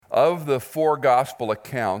Of the four gospel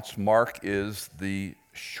accounts, Mark is the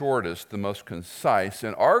shortest, the most concise,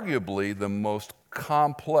 and arguably the most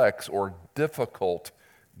complex or difficult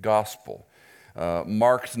gospel.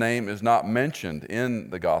 Mark's name is not mentioned in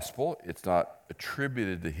the gospel. It's not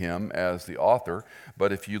attributed to him as the author,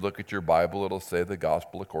 but if you look at your Bible, it'll say the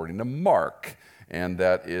gospel according to Mark, and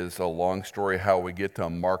that is a long story how we get to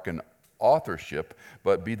Markan authorship,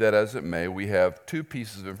 but be that as it may, we have two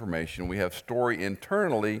pieces of information. We have story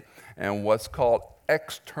internally and what's called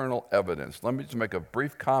external evidence. Let me just make a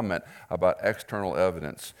brief comment about external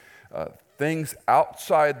evidence. Things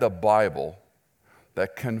outside the Bible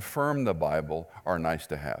that confirm the Bible are nice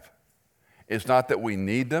to have. It's not that we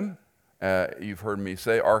need them. You've heard me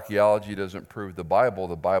say archaeology doesn't prove the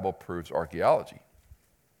Bible proves archaeology.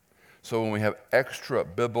 So when we have extra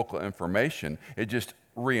biblical information, it just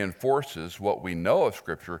reinforces what we know of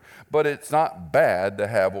Scripture, but it's not bad to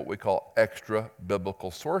have what we call extra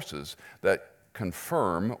biblical sources that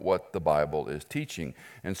confirm what the Bible is teaching.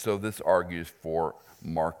 And so this argues for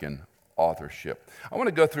Markan authorship. I want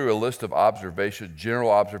to go through a list of observations,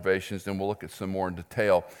 general observations, and we'll look at some more in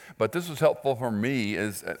detail. But this was helpful for me.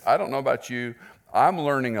 I don't know about you, I'm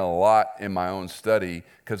learning a lot in my own study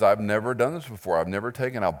because I've never done this before. I've never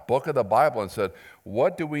taken a book of the Bible and said,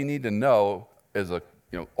 what do we need to know as a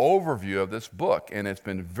overview of this book? And it's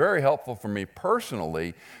been very helpful for me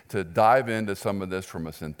personally to dive into some of this from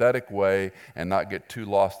a synthetic way and not get too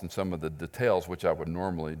lost in some of the details, which I would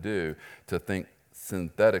normally do, to think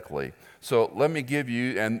synthetically. So let me give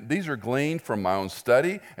you, and these are gleaned from my own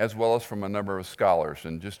study as well as from a number of scholars.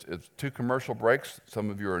 And just it's 2 commercial breaks. Some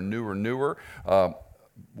of you are newer.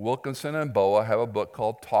 Wilkinson and Boa have a book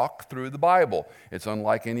called Talk Through the Bible. It's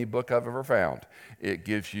unlike any book I've ever found. It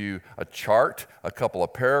gives you a chart, a couple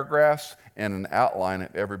of paragraphs, and an outline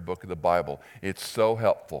of every book of the Bible. It's so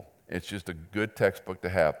helpful. It's just a good textbook to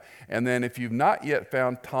have. And then if you've not yet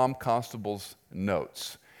found Tom Constable's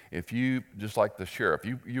notes, if you, just like the sheriff,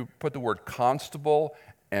 you put the word constable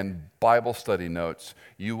and Bible study notes,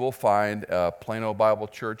 you will find Plano Bible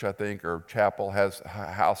Church, I think, or Chapel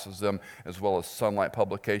houses them, as well as Sunlight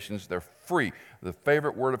Publications. They're free. The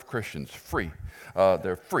favorite word of Christians, free.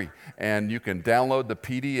 They're free. And you can download the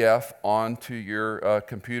PDF onto your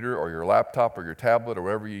computer or your laptop or your tablet or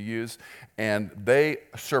whatever you use, and they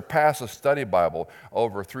surpass a study Bible,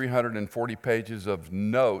 over 340 pages of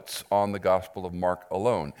notes on the Gospel of Mark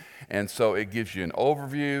alone. And so it gives you an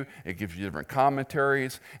overview, it gives you different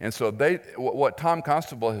commentaries, and so what Tom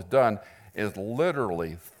Constable has done is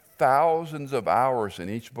literally thousands of hours in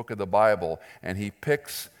each book of the Bible, and he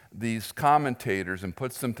picks these commentators and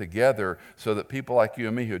puts them together so that people like you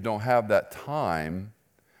and me who don't have that time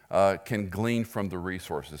can glean from the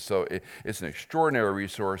resources. So it's an extraordinary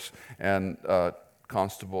resource, and Dr.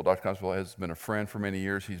 Constable has been a friend for many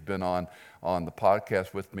years. He's been on the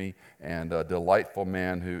podcast with me, and a delightful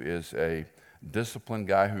man who is a disciplined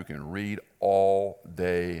guy who can read all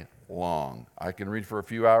day long. I can read for a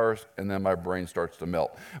few hours, and then my brain starts to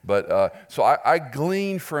melt. But so I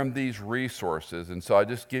glean from these resources, and so I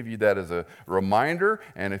just give you that as a reminder,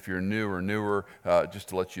 and if you're new or newer, just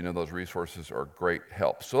to let you know those resources are great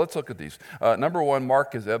help. So let's look at these. Number one,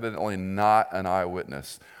 Mark is evidently not an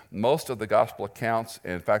eyewitness. Most of the gospel accounts,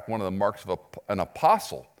 in fact, one of the marks of an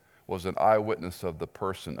apostle was an eyewitness of the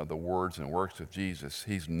person, of the words and works of Jesus.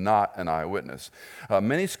 He's not an eyewitness.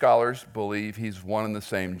 Many scholars believe he's one and the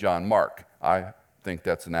same John Mark. I think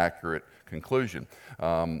that's an accurate conclusion.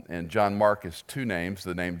 And John Mark is 2 names,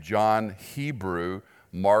 the name John Hebrew,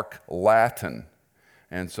 Mark Latin.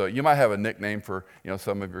 And so you might have a nickname for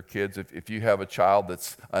some of your kids. If you have a child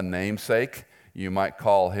that's a namesake, you might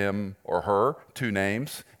call him or her 2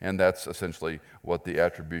 names, and that's essentially what the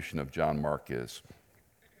attribution of John Mark is.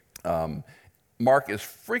 Mark is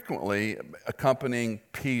frequently accompanying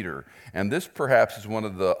Peter, and this perhaps is one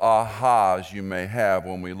of the ahas you may have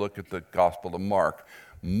when we look at the Gospel of Mark.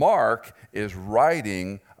 Mark is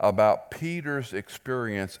writing about Peter's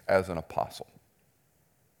experience as an apostle.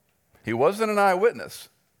 He wasn't an eyewitness.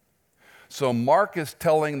 So Mark is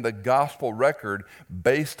telling the gospel record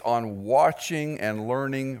based on watching and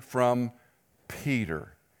learning from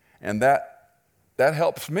Peter. And that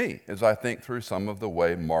helps me as I think through some of the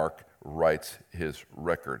way Mark writes his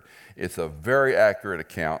record. It's a very accurate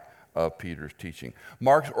account of Peter's teaching.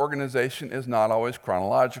 Mark's organization is not always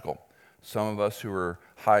chronological. Some of us who are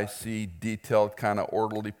high C, detailed, kind of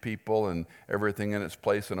orderly people and everything in its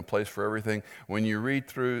place and a place for everything, when you read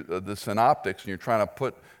through the synoptics and you're trying to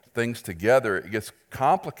put things together, it gets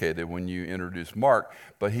complicated when you introduce Mark,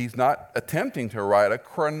 but he's not attempting to write a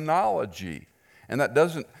chronology. And that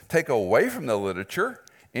doesn't take away from the literature.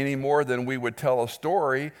 any more than we would tell a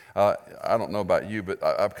story. I don't know about you, but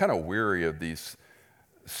I'm kind of weary of these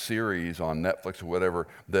series on Netflix or whatever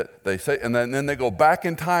that they say, and then they go back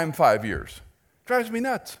in time 5 years. Drives me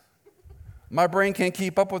nuts. My brain can't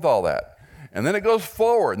keep up with all that. And then it goes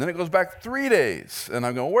forward, and then it goes back 3 days. And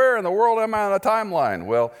I'm going, where in the world am I on a timeline?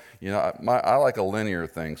 Well, I like a linear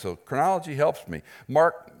thing, so chronology helps me.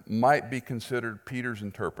 Mark might be considered Peter's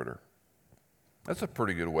interpreter. That's a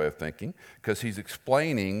pretty good way of thinking, because he's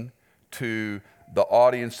explaining to the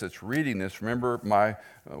audience that's reading this. Remember my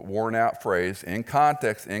worn out phrase, in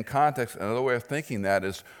context, in context. Another way of thinking that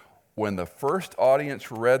is when the first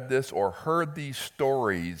audience read this or heard these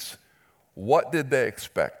stories, what did they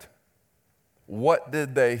expect? What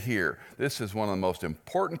did they hear? This is one of the most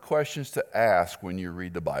important questions to ask when you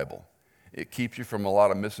read the Bible. It keeps you from a lot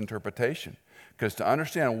of misinterpretation. Because to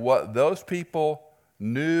understand what those people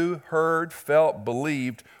knew, heard, felt,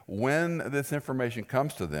 believed when this information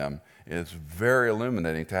comes to them is very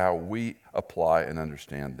illuminating to how we apply and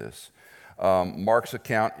understand this. Mark's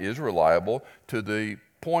account is reliable to the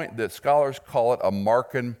point that scholars call it a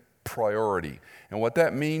Markan priority. And what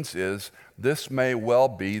that means is this may well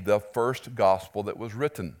be the first gospel that was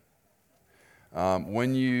written.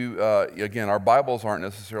 Again, our Bibles aren't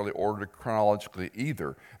necessarily ordered chronologically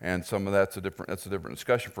either, and some of that's a different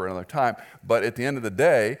discussion for another time. But at the end of the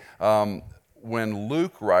day, when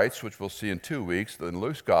Luke writes, which we'll see in 2 weeks, in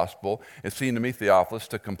Luke's gospel, it's seen to me, Theophilus,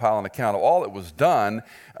 to compile an account of all that was done,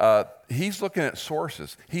 he's looking at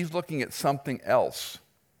sources. He's looking at something else.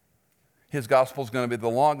 His gospel is going to be the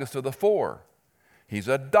longest of the four. He's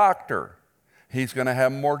a doctor. He's going to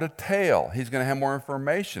have more detail. He's going to have more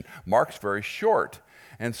information. Mark's very short.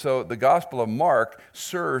 And so the Gospel of Mark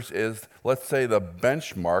serves as, let's say, the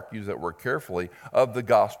benchmark, use that word carefully, of the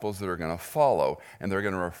Gospels that are going to follow. And they're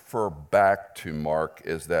going to refer back to Mark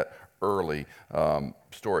as that early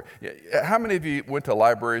story. How many of you went to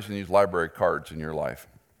libraries and used library cards in your life?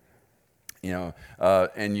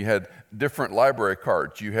 And you had different library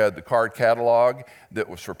cards. You had the card catalog that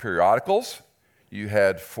was for periodicals. You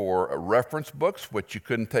had for reference books, which you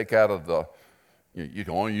couldn't take out of you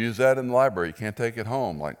can only use that in the library. You can't take it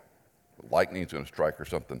home, like lightning's going to strike or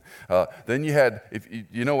something. Then you had,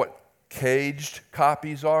 you know what caged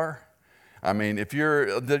copies are? I mean, if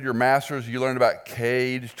you did your master's, you learned about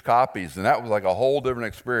caged copies, and that was like a whole different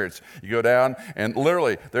experience. You go down, and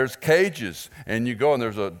literally, there's cages, and you go, and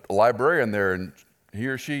there's a librarian there, and he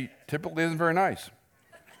or she typically isn't very nice.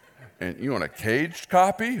 And you want a caged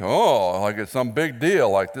copy? Oh, like it's some big deal,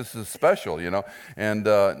 like this is special, And,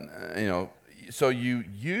 so you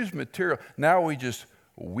use material. Now we just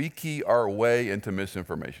wiki our way into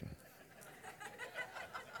misinformation.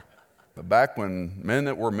 But back when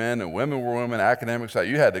men were men and women were women, academics,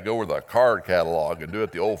 you had to go with a card catalog and do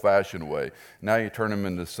it the old-fashioned way. Now you turn them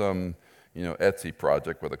into some, Etsy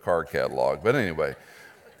project with a card catalog. But anyway,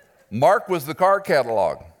 Mark was the card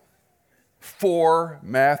catalog for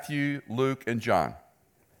Matthew, Luke, and John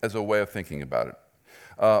as a way of thinking about it.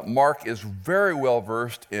 Mark is very well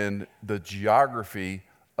versed in the geography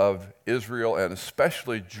of Israel and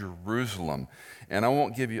especially Jerusalem. And I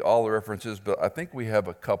won't give you all the references, but I think we have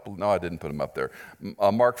a couple. No, I didn't put them up there.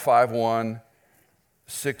 Mark 5:1,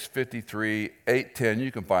 6:53, 8:10.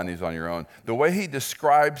 You can find these on your own. The way he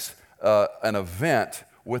describes an event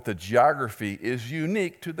with the geography is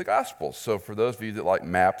unique to the Gospels. So for those of you that like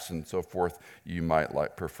maps and so forth, you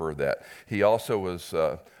might prefer that. He also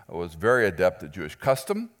was very adept at Jewish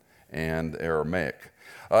custom and Aramaic.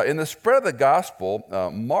 In the spread of the gospel,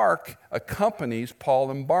 Mark accompanies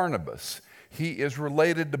Paul and Barnabas. He is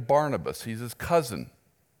related to Barnabas. He's his cousin.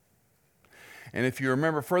 And if you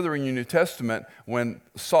remember further in your New Testament, when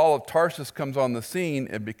Saul of Tarsus comes on the scene,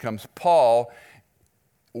 it becomes Paul.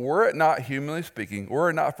 Were it not, humanly speaking, were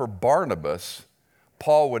it not for Barnabas,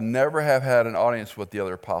 Paul would never have had an audience with the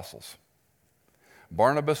other apostles.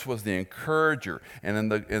 Barnabas was the encourager,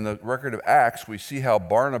 and in the record of Acts, we see how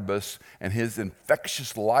Barnabas and his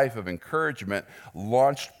infectious life of encouragement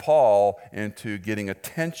launched Paul into getting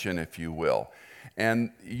attention, if you will.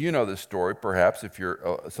 And you know this story, perhaps, if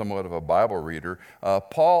you're somewhat of a Bible reader.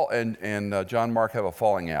 Paul and John Mark have a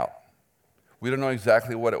falling out. We don't know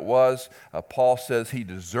exactly what it was. Paul says he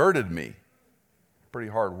deserted me. Pretty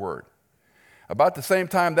hard word. About the same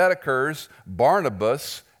time that occurs,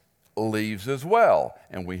 Barnabas leaves as well,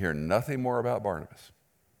 and we hear nothing more about Barnabas.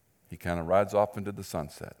 He kind of rides off into the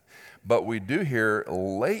sunset. But we do hear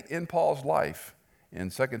late in Paul's life, in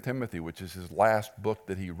 2 Timothy, which is his last book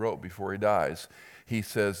that he wrote before he dies, he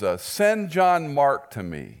says, send John Mark to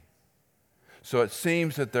me So it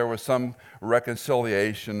seems that there was some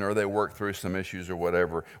reconciliation, or they worked through some issues or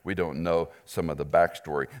whatever. We don't know some of the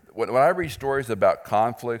backstory. When I read stories about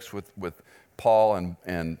conflicts with Paul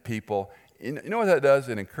and people, you know what that does?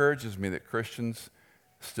 It encourages me that Christians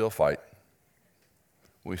still fight.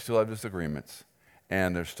 We still have disagreements,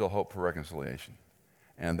 and there's still hope for reconciliation.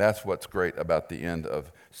 And that's what's great about the end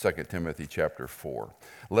of 2 Timothy chapter 4.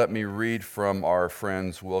 Let me read from our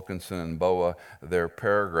friends Wilkinson and Boa their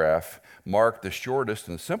paragraph. Mark, the shortest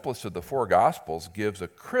and simplest of the four Gospels, gives a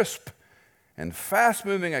crisp and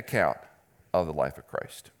fast-moving account of the life of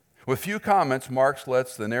Christ. With few comments, Mark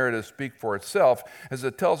lets the narrative speak for itself as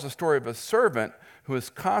it tells the story of a servant who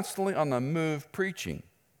is constantly on the move preaching,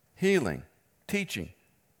 healing, teaching,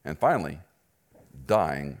 and finally,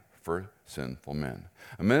 dying for sinful men.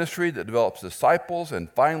 A ministry that develops disciples and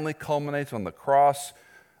finally culminates on the cross.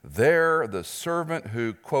 There, the servant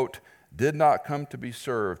who, quote, did not come to be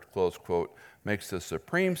served, close quote, makes the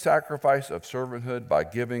supreme sacrifice of servanthood by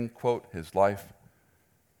giving, quote, his life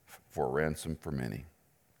for ransom for many.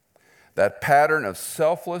 That pattern of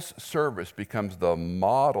selfless service becomes the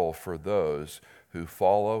model for those who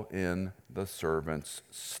follow in the servant's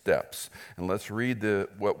steps. And let's read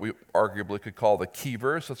what we arguably could call the key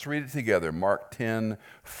verse. Let's read it together. Mark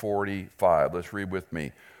 10:45. Let's read with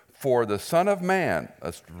me. For the Son of Man,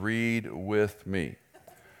 let's read with me.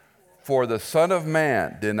 For the Son of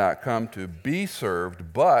Man did not come to be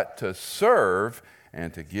served, but to serve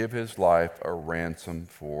and to give his life a ransom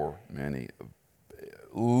for many.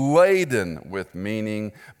 Laden with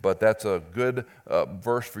meaning, but that's a good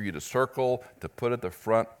verse for you to circle, to put at the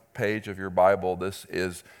front page of your Bible. This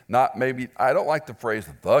is not maybe, I don't like the phrase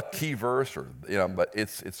the key verse, or but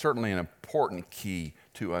it's certainly an important key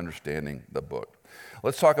to understanding the book.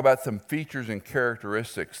 Let's talk about some features and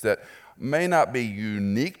characteristics that may not be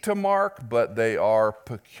unique to Mark, but they are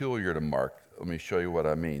peculiar to Mark. Let me show you what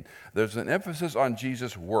I mean. There's an emphasis on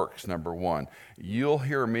Jesus' works, number one. You'll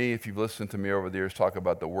hear me, if you've listened to me over the years, talk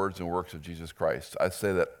about the words and works of Jesus Christ. I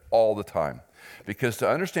say that all the time. Because to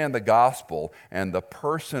understand the gospel and the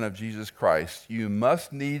person of Jesus Christ, you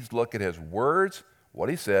must needs look at his words, what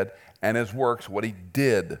he said, and his works, what he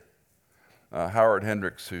did. Howard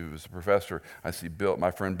Hendricks, who's a professor, I see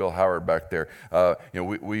my friend Bill Howard back there.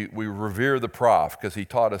 We revere the prof because he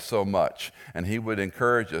taught us so much, and he would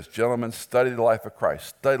encourage us, gentlemen, study the life of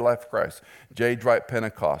Christ, study the life of Christ. J. Dwight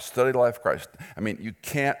Pentecost, study the life of Christ. I mean, you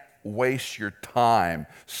can't waste your time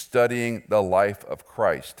studying the life of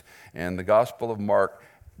Christ. And the Gospel of Mark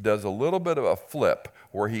does a little bit of a flip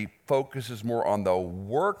where he focuses more on the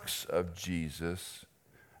works of Jesus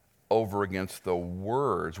over against the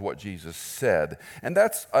words, what Jesus said. And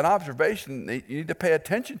that's an observation that you need to pay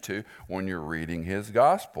attention to when you're reading his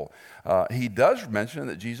gospel. He does mention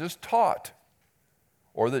that Jesus taught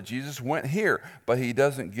or that Jesus went here, but he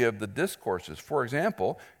doesn't give the discourses. For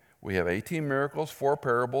example, we have 18 miracles, 4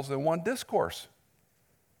 parables, and 1 discourse.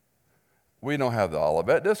 We don't have the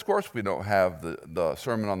Olivet Discourse. We don't have the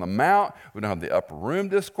Sermon on the Mount. We don't have the Upper Room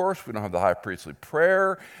Discourse. We don't have the High Priestly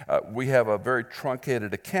Prayer. We have a very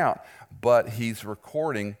truncated account, but he's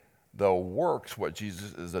recording the works, what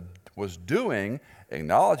Jesus was doing,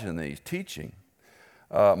 acknowledging that he's teaching.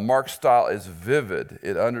 Mark's style is vivid.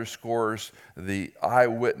 It underscores the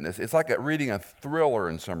eyewitness. It's like reading a thriller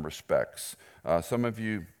in some respects. Some of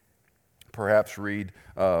you perhaps read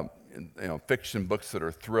fiction books that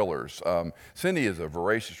are thrillers. Cindy is a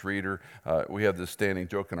voracious reader. We have this standing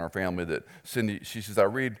joke in our family that she says, I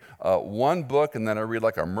read one book and then I read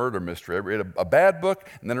like a murder mystery. I read a bad book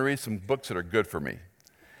and then I read some books that are good for me.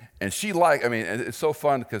 And it's so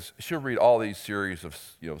fun because she'll read all these series of,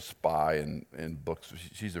 spy and books.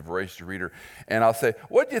 She's a voracious reader. And I'll say,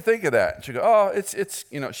 what do you think of that? And she'll go, oh, it's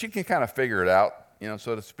she can kind of figure it out,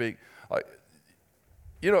 so to speak.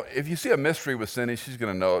 If you see a mystery with Cindy, she's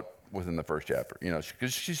going to know it within the first chapter,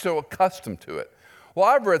 because she's so accustomed to it. Well,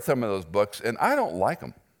 I've read some of those books, and I don't like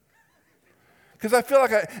them. Because I feel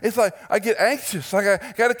like I get anxious, like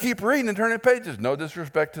I got to keep reading and turning pages. No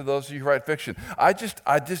disrespect to those of you who write fiction. I just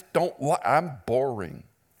don't like, I'm boring.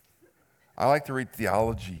 I like to read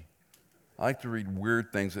theology. I like to read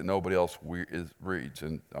weird things that nobody else reads,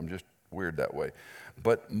 and I'm just weird that way.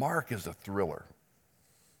 But Mark is a thriller.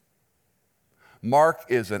 Mark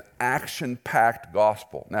is an action-packed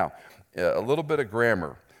gospel. Now, a little bit of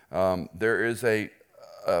grammar. There is a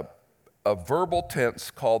verbal tense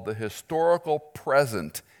called the historical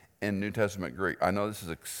present in New Testament Greek. I know this is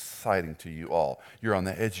exciting to you all. You're on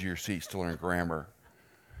the edge of your seats to learn grammar.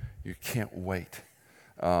 You can't wait.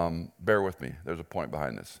 Bear with me. There's a point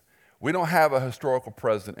behind this. We don't have a historical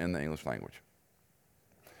present in the English language.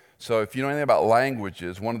 So if you know anything about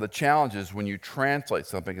languages, one of the challenges when you translate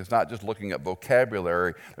something is not just looking at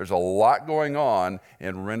vocabulary. There's a lot going on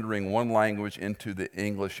in rendering one language into the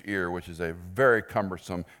English ear, which is a very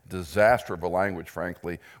cumbersome disaster of a language,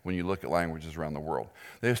 frankly, when you look at languages around the world.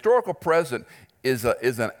 The historical present is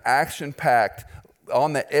an action-packed,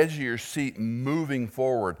 on the edge of your seat, moving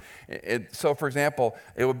forward. So, for example,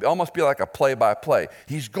 it would almost be like a play-by-play.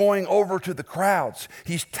 He's going over to the crowds.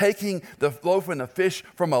 He's taking the loaf and the fish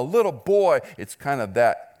from a little boy. It's kind of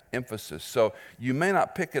that emphasis. So you may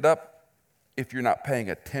not pick it up if you're not paying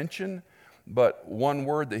attention, but one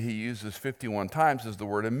word that he uses 51 times is the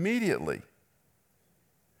word immediately.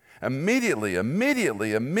 Immediately.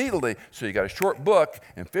 So you got a short book,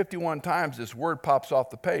 and 51 times this word pops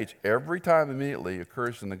off the page. Every time immediately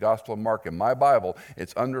occurs in the Gospel of Mark. In my Bible,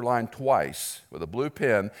 it's underlined twice with a blue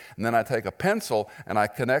pen, and then I take a pencil and I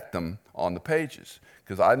connect them on the pages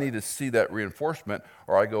because I need to see that reinforcement,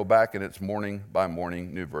 or I go back and it's morning by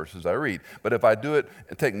morning new verses I read. But if I do it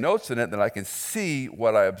and take notes in it, then I can see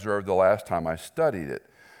what I observed the last time I studied it.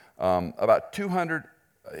 About 200,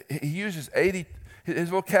 he uses 80. His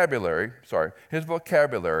vocabulary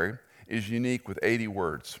is unique with 80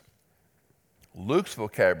 words. Luke's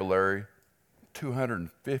vocabulary,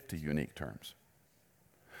 250 unique terms.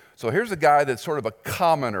 So here's a guy that's sort of a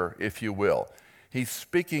commoner, if you will. He's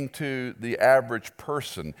speaking to the average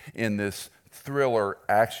person in this thriller,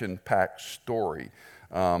 action-packed story.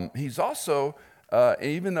 He's also,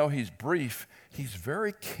 even though he's brief, he's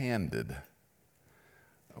very candid.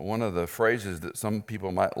 One of the phrases that some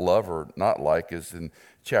people might love or not like is in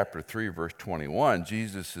chapter 3, verse 21.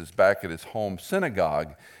 Jesus is back at his home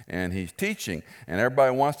synagogue, and he's teaching, and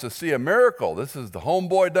everybody wants to see a miracle. This is the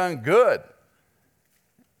homeboy done good.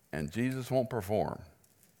 And Jesus won't perform.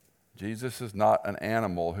 Jesus is not an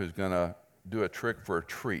animal who's going to do a trick for a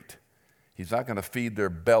treat. He's not going to feed their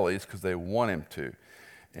bellies because they want him to.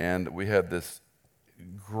 And we have this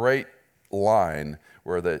great line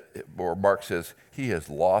where Mark says, he has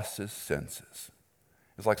lost his senses.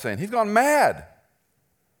 It's like saying, he's gone mad.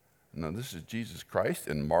 No, this is Jesus Christ,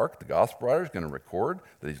 and Mark, the gospel writer, is going to record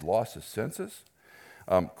that he's lost his senses.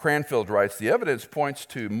 Cranfield writes, the evidence points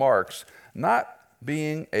to Mark's not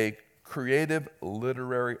being a creative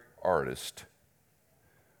literary artist,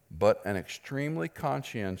 but an extremely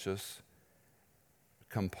conscientious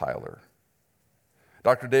compiler.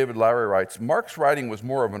 Dr. David Lowry writes, Mark's writing was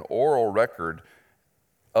more of an oral record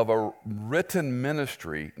of a written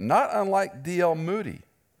ministry, not unlike D.L. Moody,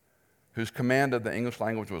 whose command of the English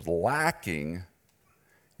language was lacking,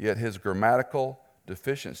 yet his grammatical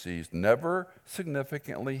deficiencies never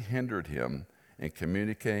significantly hindered him in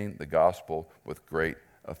communicating the gospel with great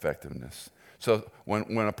effectiveness. So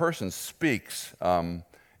when a person speaks,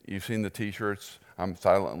 you've seen the t-shirts, I'm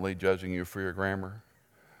silently judging you for your grammar.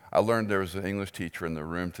 I learned there was an English teacher in the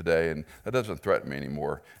room today, and that doesn't threaten me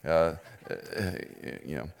anymore. It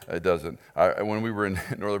doesn't. When we were in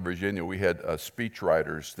Northern Virginia, we had speech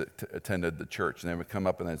writers that attended the church, and they would come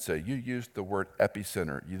up and they'd say, you used the word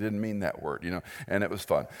epicenter. You didn't mean that word, and it was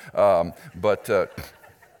fun. But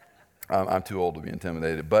I'm too old to be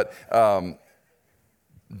intimidated. But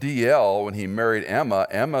D.L., when he married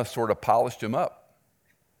Emma sort of polished him up,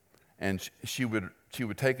 and she would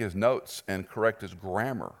take his notes and correct his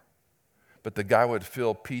grammar. But the guy would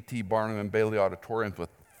fill P.T. Barnum and Bailey auditoriums with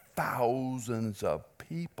thousands of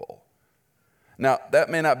people. Now, that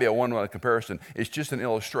may not be a one-to-one comparison. It's just an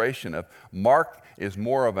illustration of Mark is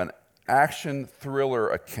more of an action thriller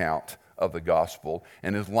account of the gospel,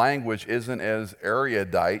 and his language isn't as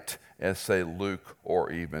erudite as, say, Luke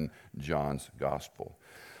or even John's gospel.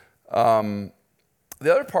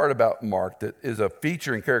 The other part about Mark that is a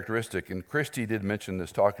feature and characteristic, and Christy did mention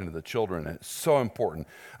this talking to the children, and it's so important.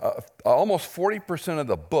 Almost 40% of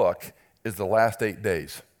the book is the last 8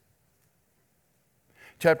 days.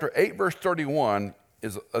 Chapter 8, verse 31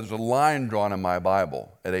 is a line drawn in my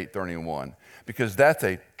Bible at 8:31 because that's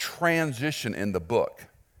a transition in the book.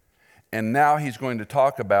 And now he's going to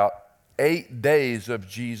talk about 8 days of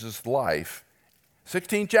Jesus' life.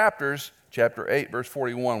 16 chapters. Chapter 8, verse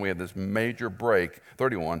 41, we have this major break,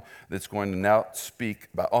 31, that's going to now speak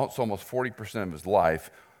about almost 40% of his life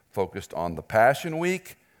focused on the Passion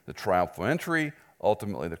Week, the triumphal entry,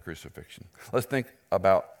 ultimately the crucifixion. Let's think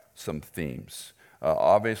about some themes.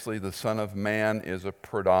 Obviously, the Son of Man is a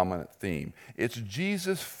predominant theme. It's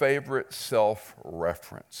Jesus' favorite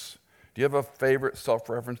self-reference. Do you have a favorite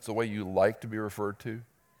self-reference, the way you like to be referred to?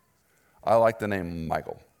 I like the name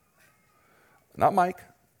Michael. Not Mike.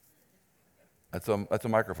 That's a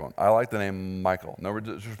microphone. I like the name Michael. No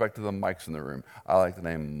disrespect to the mics in the room. I like the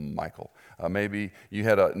name Michael. Maybe you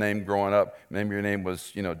had a name growing up. Maybe your name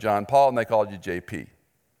was, John Paul, and they called you JP.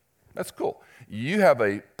 That's cool. You have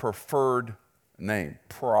a preferred name,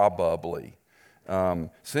 probably.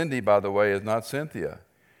 Cindy, by the way, is not Cynthia.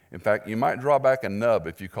 In fact, you might draw back a nub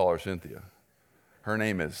if you call her Cynthia. Her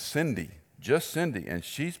name is Cindy, just Cindy, and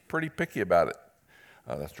she's pretty picky about it.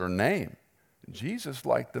 That's her name. Jesus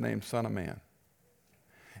liked the name Son of Man.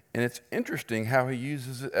 And it's interesting how he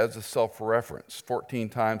uses it as a self-reference, 14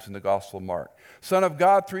 times in the Gospel of Mark. Son of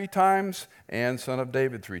God 3 times and Son of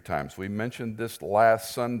David 3 times. We mentioned this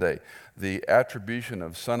last Sunday. The attribution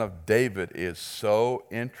of Son of David is so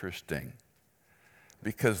interesting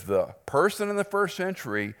because the person in the first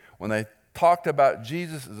century, when they talked about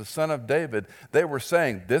Jesus as the Son of David, they were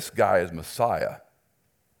saying, this guy is Messiah.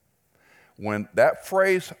 When that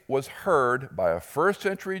phrase was heard by a first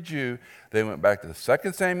century Jew, they went back to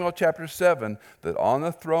 2 Samuel chapter 7, that on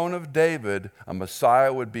the throne of David, a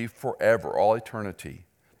Messiah would be forever, all eternity,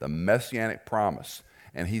 the messianic promise.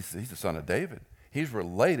 And he's the son of David. He's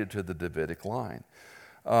related to the Davidic line.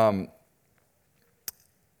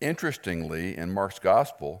 Interestingly, in Mark's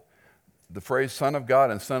gospel, the phrase Son of God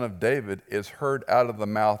and Son of David is heard out of the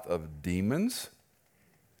mouth of demons,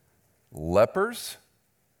 lepers,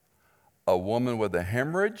 a woman with a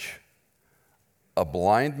hemorrhage, a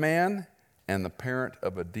blind man, and the parent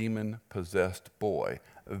of a demon-possessed boy.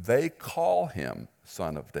 They call him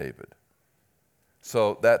Son of David.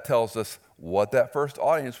 So that tells us what that first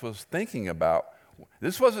audience was thinking about.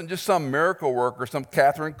 This wasn't just some miracle worker, some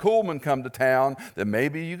Catherine Kuhlman come to town that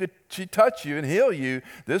maybe she'd touch you and heal you.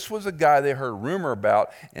 This was a guy they heard rumor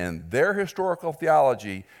about, and their historical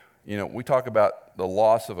theology, we talk about the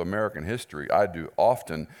loss of American history. I do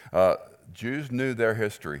often. Jews knew their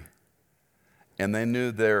history, and they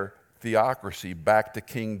knew their theocracy back to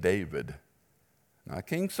King David. Not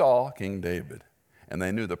King Saul, King David. And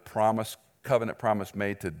they knew the covenant promise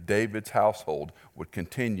made to David's household would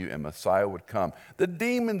continue and Messiah would come. The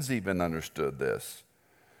demons even understood this.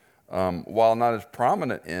 While not as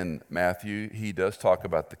prominent in Matthew, he does talk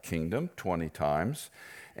about the kingdom 20 times.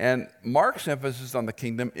 And Mark's emphasis on the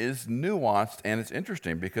kingdom is nuanced, and it's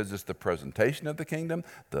interesting because it's the presentation of the kingdom,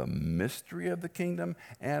 the mystery of the kingdom,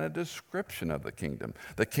 and a description of the kingdom.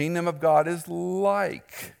 The kingdom of God is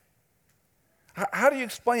like. How do you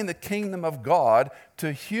explain the kingdom of God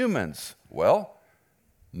to humans? Well,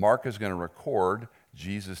 Mark is going to record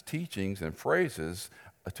Jesus' teachings and phrases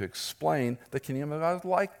to explain the kingdom of God is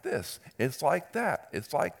like this. It's like that.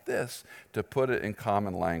 It's like this, to put it in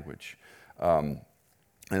common language.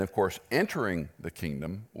 And of course, entering the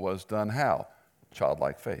kingdom was done how?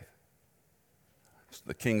 Childlike faith. So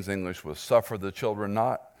the King's English was, suffer the children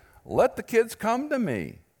not, let the kids come to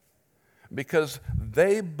me, because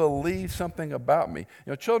they believe something about me.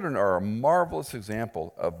 Children are a marvelous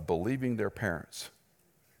example of believing their parents.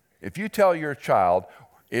 If you tell your child,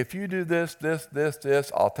 if you do this,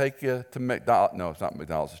 I'll take you to McDonald's. No, it's not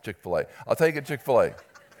McDonald's, it's Chick-fil-A. I'll take you to Chick-fil-A.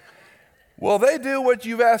 Well, they do what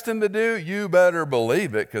you've asked them to do. You better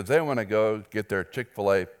believe it, because they want to go get their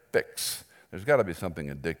Chick-fil-A fix. There's got to be something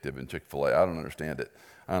addictive in Chick-fil-A. I don't understand it.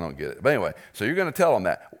 I don't get it. But anyway, so you're going to tell them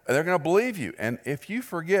that. And they're going to believe you. And if you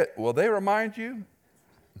forget, will they remind you?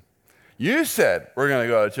 You said, we're going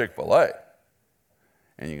to go to Chick-fil-A.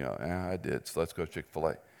 And you go, yeah, I did, so let's go to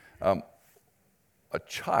Chick-fil-A. A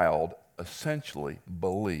child essentially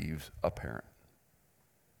believes a parent.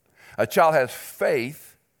 A child has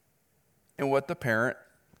faith in what the parent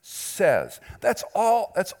says. That's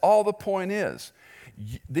all the point is.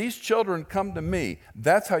 These children come to me.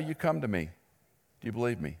 That's how you come to me. Do you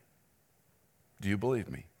believe me? Do you believe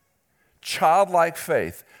me? Childlike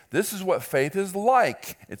faith. This is what faith is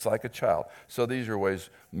like. It's like a child. So these are ways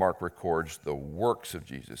Mark records the works of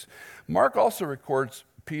Jesus. Mark also records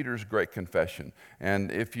Peter's great confession.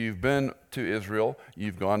 And if you've been to Israel,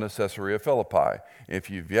 you've gone to Caesarea Philippi.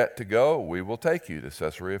 If you've yet to go, we will take you to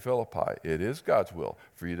Caesarea Philippi. It is God's will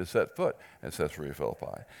for you to set foot at Caesarea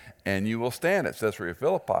Philippi. And you will stand at Caesarea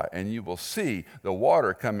Philippi, and you will see the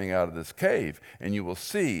water coming out of this cave, and you will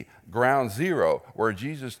see ground zero where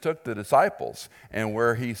Jesus took the disciples and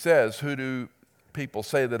where he says, who do people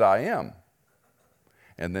say that I am?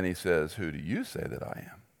 And then he says, who do you say that I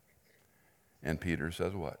am? And Peter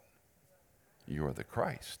says what? You are the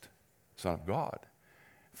Christ, Son of God.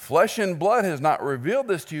 Flesh and blood has not revealed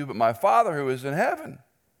this to you, but my Father who is in heaven.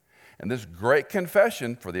 And this great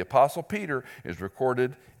confession for the Apostle Peter is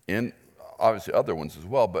recorded in, obviously, other ones as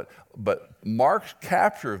well. But Mark's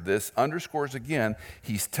capture of this underscores again,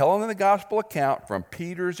 he's telling the gospel account from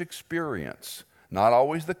Peter's experience, Not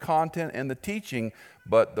always the content and the teaching,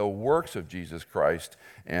 but the works of Jesus Christ,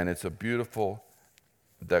 and it's a beautiful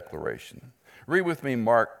declaration. Read with me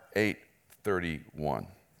Mark 8:31.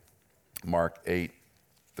 Mark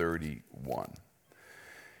 8:31.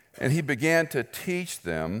 And he began to teach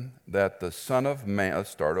them that the Son of Man, let's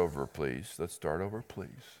start over, please.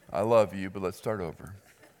 I love you, but let's start over.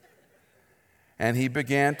 And he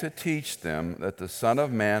began to teach them that the Son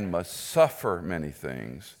of Man must suffer many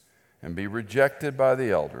things and be rejected by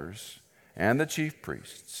the elders and the chief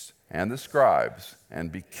priests and the scribes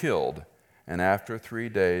and be killed, and after 3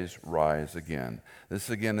 days rise again. This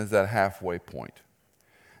again is that halfway point.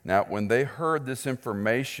 Now, when they heard this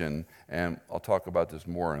information, and I'll talk about this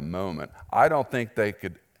more in a moment, I don't think they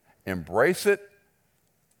could embrace it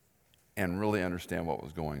and really understand what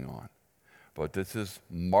was going on. But this is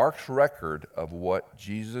Mark's record of what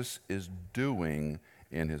Jesus is doing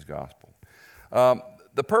in his gospel.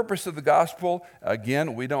 The purpose of the gospel,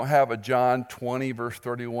 again, we don't have a John 20, verse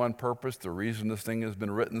 31 purpose, the reason this thing has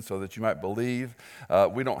been written so that you might believe.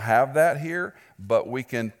 We don't have that here, but we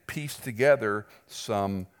can piece together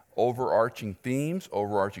some overarching themes,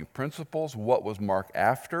 overarching principles, what was Mark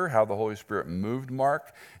after, how the Holy Spirit moved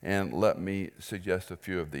Mark, and let me suggest a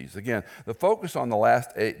few of these. Again, the focus on the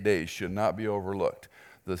last 8 days should not be overlooked.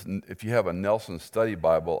 If you have a Nelson Study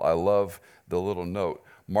Bible, I love the little note.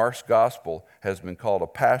 Mark's gospel has been called a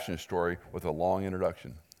passion story with a long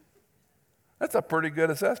introduction. That's a pretty good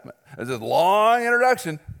assessment. It's a long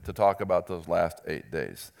introduction to talk about those last 8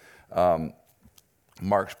 days.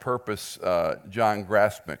 Mark's purpose, John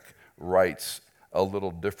Grasmick writes a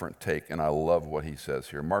little different take, and I love what he says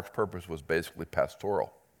here. Mark's purpose was basically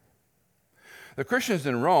pastoral. The Christians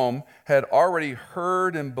in Rome had already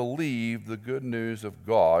heard and believed the good news of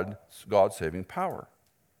God's saving power.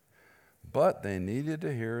 But they needed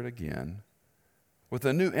to hear it again with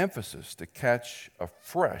a new emphasis to catch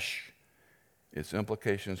afresh its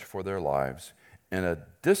implications for their lives in a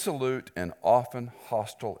dissolute and often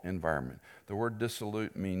hostile environment. The word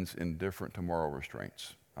dissolute means indifferent to moral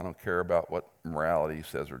restraints. I don't care about what morality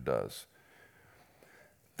says or does.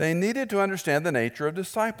 They needed to understand the nature of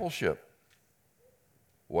discipleship,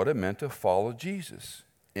 what it meant to follow Jesus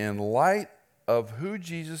in light of who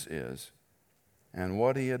Jesus is and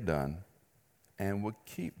what he had done and would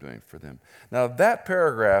keep doing for them. Now, that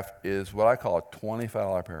paragraph is what I call a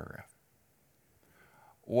 $25 paragraph.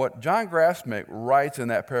 What John Grasmick writes in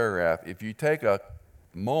that paragraph, if you take a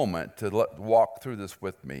moment to walk through this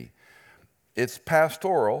with me, it's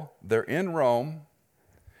pastoral. They're in Rome.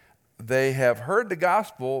 They have heard the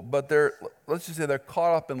gospel, but let's just say they're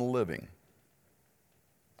caught up in living.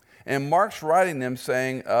 And Mark's writing them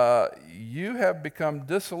saying, you have become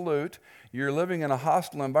dissolute. You're living in a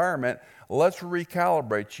hostile environment. Let's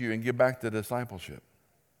recalibrate you and get back to discipleship.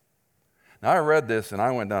 Now, I read this and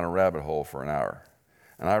I went down a rabbit hole for an hour.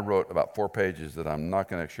 And I wrote about 4 pages that I'm not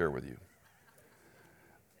going to share with you.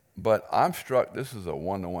 But I'm struck this is a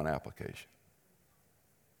one-to-one application.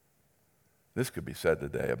 This could be said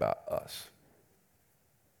today about us.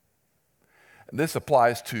 This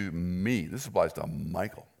applies to me. This applies to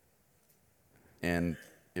Michael. And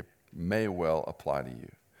it may well apply to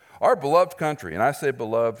you. Our beloved country, and I say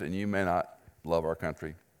beloved, and you may not love our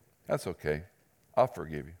country. That's okay. I'll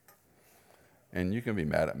forgive you. And you can be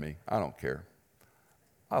mad at me. I don't care.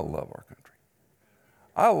 I love our country.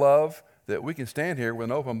 I love that we can stand here with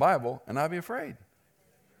an open Bible and not be afraid.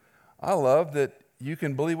 I love that you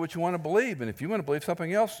can believe what you want to believe, and if you want to believe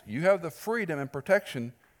something else, you have the freedom and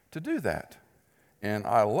protection to do that. And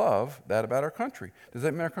I love that about our country. Does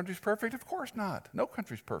that mean our country's perfect? Of course not. No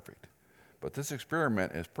country's perfect. But this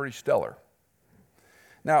experiment is pretty stellar.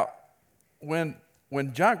 Now, when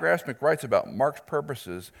John Grasmick writes about Mark's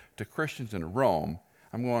purposes to Christians in Rome,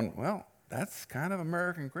 I'm going, well, that's kind of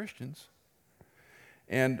American Christians.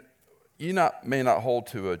 And you may not hold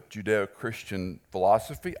to a Judeo-Christian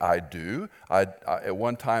philosophy. I do. At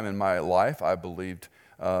one time in my life, I believed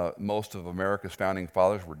most of America's founding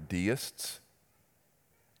fathers were deists.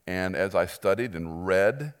 And as I studied and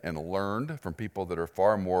read and learned from people that are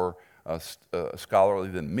far more scholarly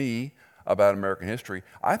than me about American history,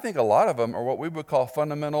 I think a lot of them are what we would call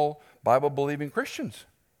fundamental Bible-believing Christians.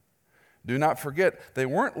 Do not forget, they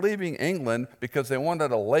weren't leaving England because they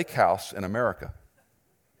wanted a lake house in America.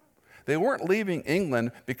 They weren't leaving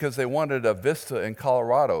England because they wanted a vista in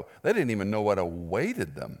Colorado. They didn't even know what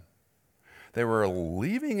awaited them. They were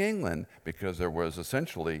leaving England because there was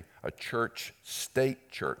essentially a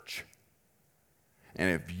state church. And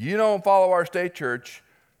if you don't follow our state church,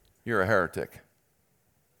 you're a heretic.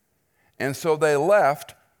 And so they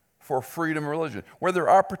left for freedom of religion. Were there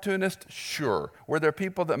opportunists? Sure. Were there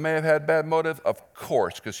people that may have had bad motives? Of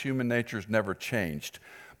course, because human nature's never changed.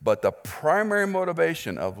 But the primary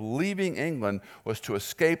motivation of leaving England was to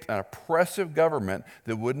escape an oppressive government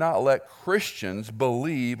that would not let Christians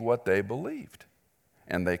believe what they believed.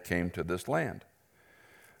 And they came to this land.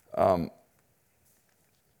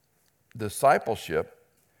 Discipleship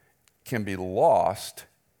can be lost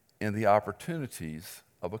in the opportunities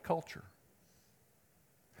of a culture.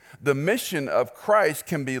 The mission of Christ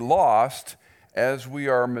can be lost as we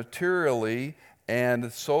are materially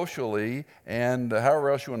and socially and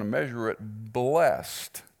however else you want to measure it,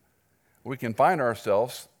 blessed. We can find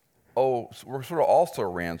ourselves, we're sort of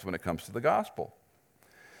also-rans when it comes to the gospel.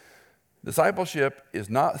 Discipleship is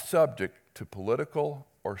not subject to political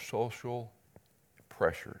or social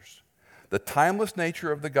pressures. The timeless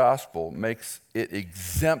nature of the gospel makes it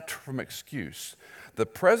exempt from excuse. The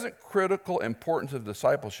present critical importance of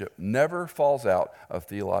discipleship never falls out of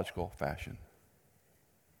theological fashion.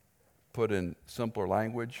 Put in simpler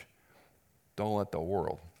language, don't let the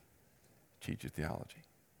world teach you theology.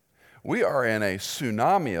 We are in a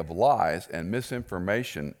tsunami of lies and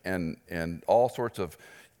misinformation and all sorts of,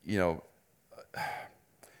 I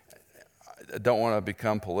don't want to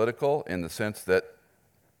become political in the sense that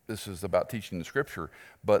this is about teaching the scripture,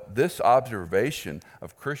 but this observation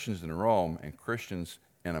of Christians in Rome and Christians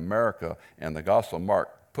in America and the Gospel of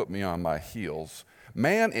Mark put me on my heels.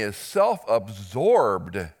 Man is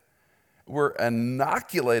self-absorbed. We're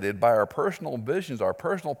inoculated by our personal visions, our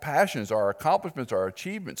personal passions, our accomplishments, our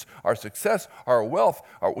achievements, our success, our wealth.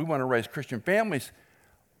 We want to raise Christian families.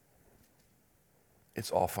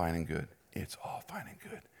 It's all fine and good. It's all fine and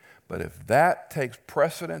good. But if that takes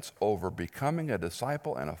precedence over becoming a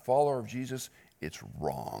disciple and a follower of Jesus, it's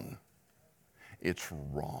wrong. It's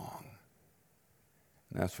wrong.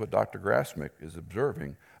 And that's what Dr. Grassmick is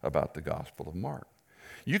observing about the Gospel of Mark.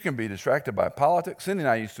 You can be distracted by politics. Cindy and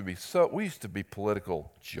I used to be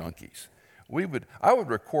political junkies. I would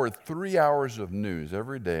record 3 hours of news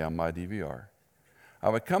every day on my DVR. I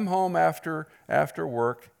would come home after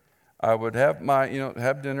work. I would have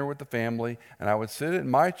have dinner with the family, and I would sit in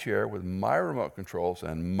my chair with my remote controls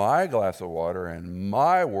and my glass of water and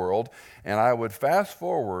my world, and I would fast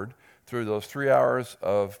forward through those 3 hours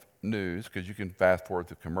of news, because you can fast forward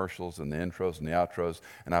through commercials and the intros and the outros,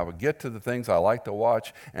 and I would get to the things I like to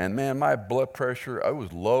watch, and man, my blood pressure, I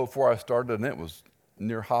was low before I started, and it was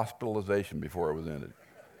near hospitalization before it was ended.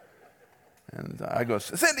 And I go,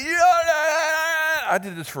 Cindy, I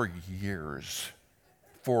did this for years.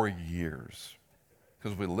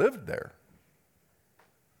 Because we lived there.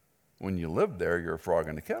 When you live there, you're a frog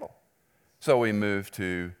in the kettle. So we moved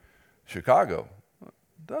to Chicago.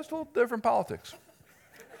 That's a little different politics.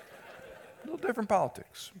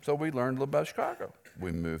 So we learned a little about Chicago.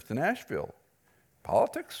 We moved to Nashville.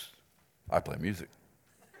 Politics? I play music.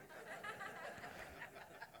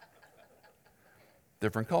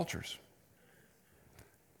 Different cultures.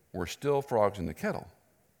 We're still frogs in the kettle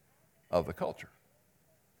of the culture.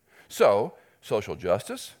 So, social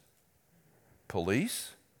justice,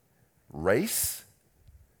 police, race,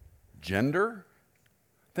 gender.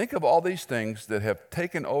 Think of all these things that have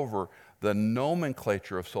taken over the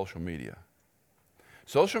nomenclature of social media.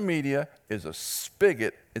 Social media is a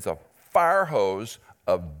spigot, it's a fire hose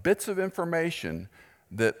of bits of information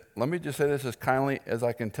that, let me just say this as kindly as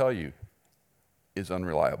I can tell you, is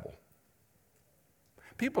unreliable.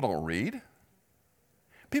 People don't read.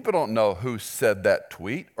 People don't know who said that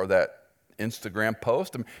tweet or that Instagram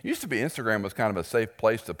post. I mean, it used to be Instagram was kind of a safe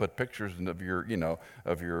place to put pictures of your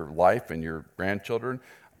life and your grandchildren.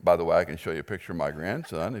 By the way, I can show you a picture of my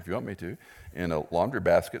grandson, if you want me to, in a laundry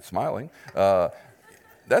basket smiling.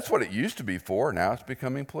 That's what it used to be for. Now it's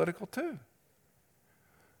becoming political too.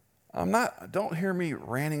 Don't hear me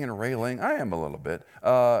ranting and railing. I am a little bit.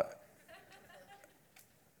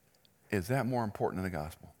 Is that more important than the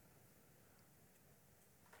gospel?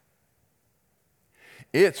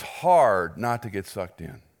 It's hard not to get sucked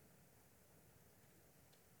in.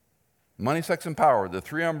 Money, sex, and power, the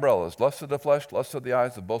three umbrellas, lust of the flesh, lust of the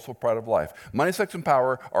eyes, the boastful pride of life. Money, sex, and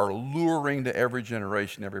power are luring to every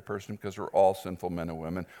generation, every person, because we're all sinful men and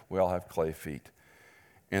women. We all have clay feet.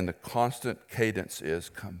 And the constant cadence is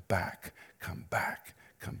come back, come back,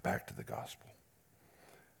 come back to the gospel.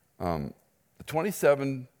 The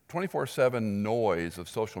 24/7 noise of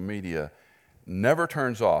social media never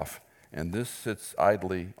turns off. And this sits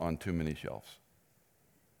idly on too many shelves.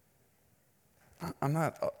 I'm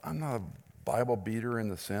not a Bible beater in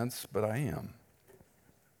the sense, but I am.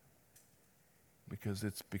 Because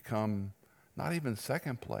it's become not even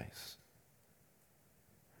second place.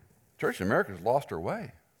 Church in America has lost her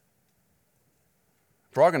way.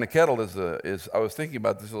 Frog in the kettle is. I was thinking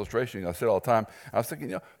about this illustration. I say it all the time. I was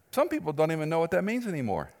thinking, some people don't even know what that means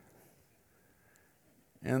anymore.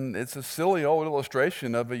 And it's a silly old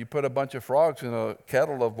illustration of you put a bunch of frogs in a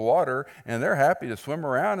kettle of water, and they're happy to swim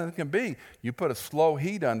around, and it can be. You put a slow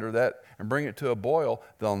heat under that and bring it to a boil,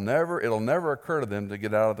 it'll never occur to them to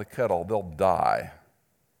get out of the kettle. They'll die.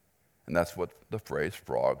 And that's what the phrase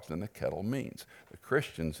frogs in the kettle means. The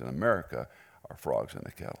Christians in America are frogs in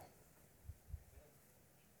the kettle.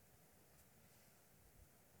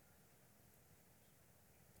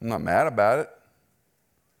 I'm not mad about it.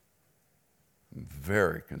 I'm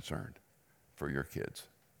very concerned for your kids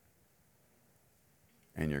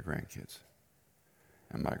and your grandkids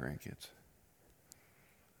and my grandkids.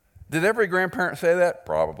 Did every grandparent say that?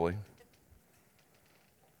 Probably.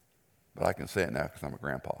 But I can say it now because I'm a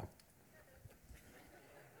grandpa.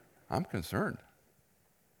 I'm concerned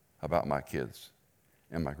about my kids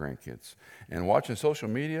and my grandkids. And watching social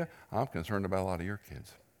media, I'm concerned about a lot of your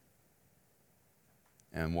kids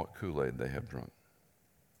and what Kool-Aid they have drunk.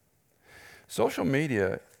 Social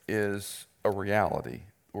media is a reality.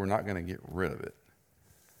 We're not going to get rid of it.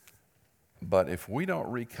 But if we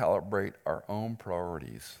don't recalibrate our own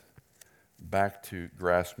priorities, back to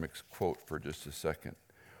Grassmick's quote for just a second,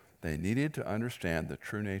 they needed to understand the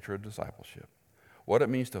true nature of discipleship, what it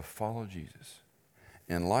means to follow Jesus,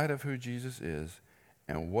 in light of who Jesus is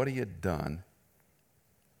and what he had done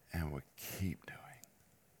and would keep doing.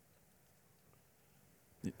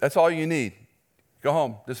 That's all you need. Go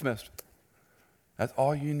home, dismissed. That's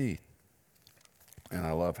all you need. And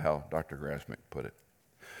I love how Dr. Grassmick put it.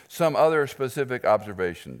 Some other specific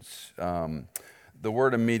observations. The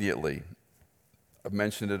word immediately, I've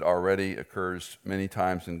mentioned it already, occurs many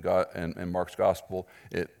times in Mark's gospel.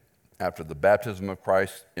 After the baptism of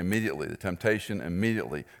Christ, immediately. The temptation,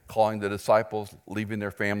 immediately. Calling the disciples, leaving their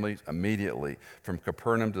families, immediately. From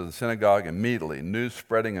Capernaum to the synagogue, immediately. News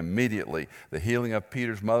spreading, immediately. The healing of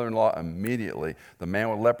Peter's mother-in-law, immediately. The man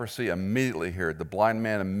with leprosy, immediately healed. The blind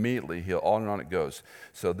man, immediately healed. On and on it goes.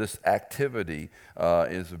 So this activity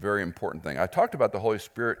is a very important thing. I talked about the Holy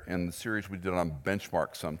Spirit in the series we did on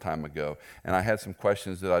Benchmark some time ago, and I had some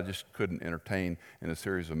questions that I just couldn't entertain in a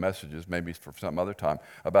series of messages, maybe for some other time,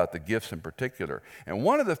 about the gifts in particular. And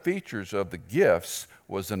one of the features of the gifts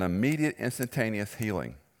was an immediate, instantaneous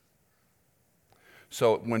healing.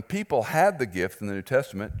 So when people had the gift in the New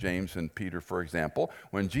Testament, James and Peter, for example,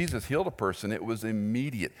 when Jesus healed a person, it was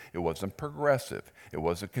immediate. It wasn't progressive. It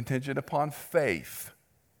wasn't contingent upon faith.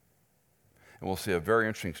 And we'll see a very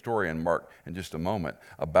interesting story in Mark in just a moment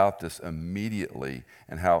about this immediately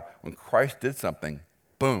and how when Christ did something,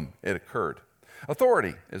 boom, it occurred.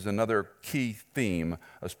 Authority is another key theme,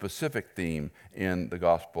 a specific theme in the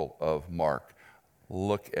Gospel of Mark.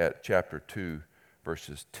 Look at chapter 2,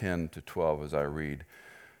 verses 10 to 12 as I read.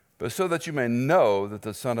 But so that you may know that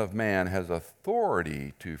the Son of Man has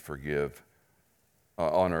authority to forgive,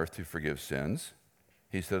 on earth to forgive sins,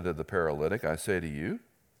 he said to the paralytic, I say to you,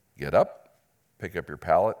 get up, pick up your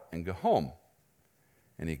pallet, and go home.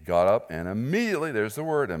 And he got up and immediately, there's the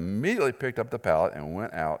word, immediately picked up the pallet and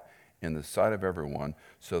went out in the sight of everyone.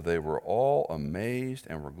 So they were all amazed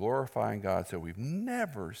and were glorifying God. Said, we've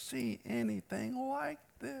never seen anything like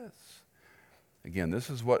this. Again, this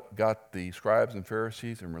is what got the scribes and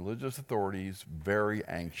Pharisees and religious authorities very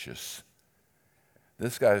anxious.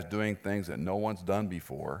 This guy's doing things that no one's done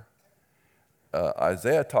before.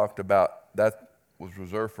 Isaiah talked about that was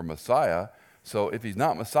reserved for Messiah. So if he's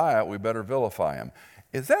not Messiah, we better vilify him.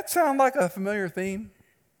 Does that sound like a familiar theme?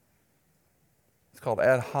 It's called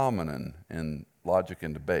ad hominem in logic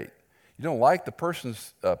and debate. You don't like the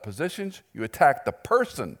person's positions, you attack the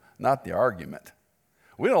person, not the argument.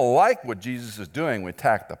 We don't like what Jesus is doing, we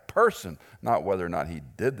attack the person, not whether or not he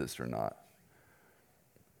did this or not.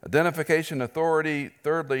 Identification, authority.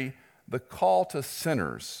 Thirdly, the call to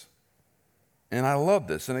sinners. And I love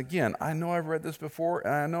this. And again, I know I've read this before,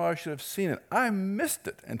 and I know I should have seen it. I missed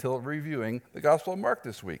it until reviewing the Gospel of Mark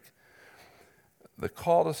this week. The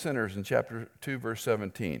call to sinners in chapter 2, verse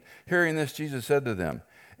 17. Hearing this, Jesus said to them,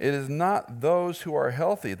 it is not those who are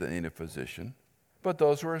healthy that need a physician, but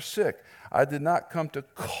those who are sick. I did not come to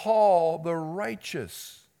call the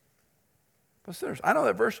righteous, but sinners. I know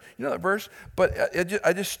that verse, but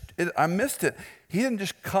I missed it. He didn't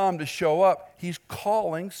just come to show up. He's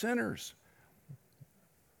calling sinners.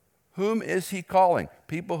 Whom is he calling?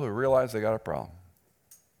 People who realize they got a problem.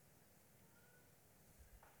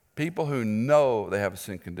 People who know they have a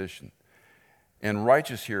sin condition. And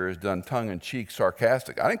righteous here is done tongue-in-cheek,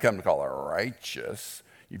 sarcastic. I didn't come to call her righteous.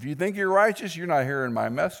 If you think you're righteous, you're not hearing my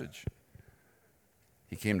message.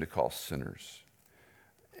 He came to call sinners.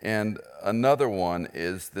 And another one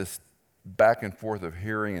is this back and forth of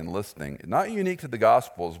hearing and listening. Not unique to the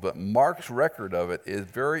Gospels, but Mark's record of it is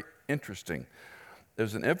very interesting.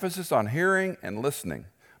 There's an emphasis on hearing and listening.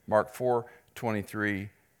 Mark 4:23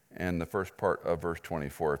 and the first part of verse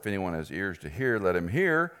 24. If anyone has ears to hear, let him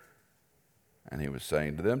hear. And he was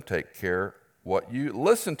saying to them, take care what you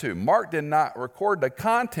listen to. Mark did not record the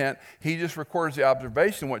content. He just records the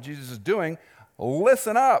observation, what Jesus is doing.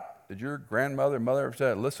 Listen up. Did your grandmother, mother ever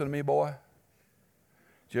say, listen to me, boy?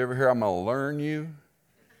 Did you ever hear, I'm going to learn you?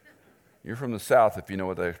 You're from the South if you know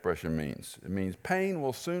what that expression means. It means pain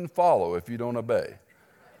will soon follow if you don't obey.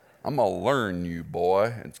 I'm going to learn you,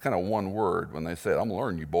 boy. It's kind of one word when they say it. I'm going to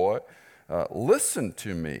learn you, boy. Listen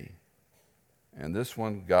to me. And this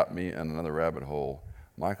one got me in another rabbit hole.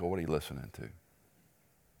 Michael, what are you listening to?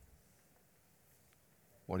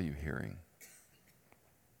 What are you hearing?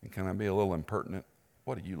 And can I be a little impertinent?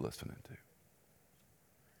 What are you listening to?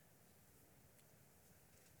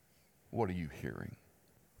 What are you hearing?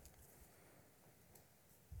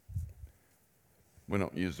 We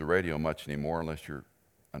don't use the radio much anymore unless you're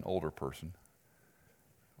an older person.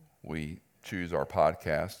 We choose our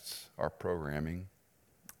podcasts, our programming,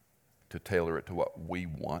 to tailor it to what we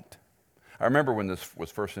want. I remember when this was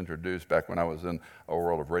first introduced back when I was in a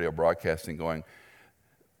world of radio broadcasting going,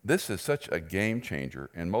 this is such a game changer.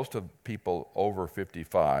 And most of people over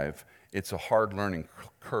 55, it's a hard learning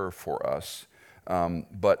curve for us.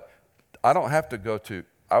 But I don't have to go to,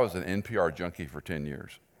 I was an NPR junkie for 10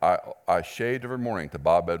 years. I shaved every morning to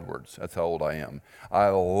Bob Edwards. That's how old I am. I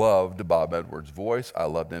loved Bob Edwards' voice. I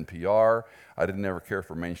loved NPR. I didn't ever care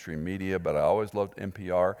for mainstream media, but I always loved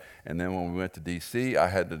NPR. And then when we went to D.C., I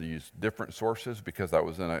had to use different sources because I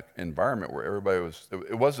was in an environment where everybody was,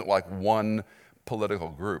 it wasn't like one political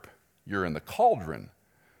group. You're in the cauldron.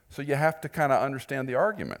 So you have to kind of understand the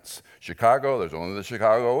arguments. Chicago, there's only the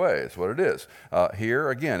Chicago way. It's what it is. Here,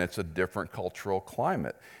 again, it's a different cultural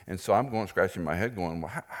climate. And so I'm going scratching my head going,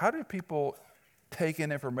 well, how do people take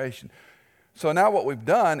in information? So now what we've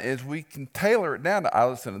done is we can tailor it down to, I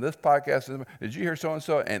listen to this podcast, did you hear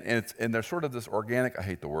so-and-so? And there's sort of this organic, I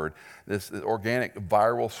hate the word, this organic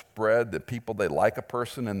viral spread that people, they like a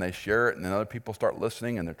person and they share it and then other people start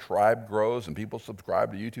listening and their tribe grows and people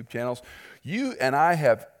subscribe to YouTube channels. You and I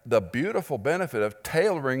have the beautiful benefit of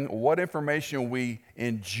tailoring what information we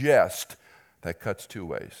ingest that cuts two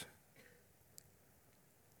ways.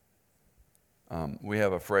 We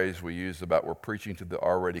have a phrase we use about we're preaching to the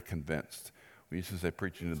already convinced. We used to say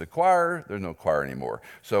preaching to the choir. There's no choir anymore.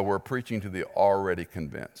 So we're preaching to the already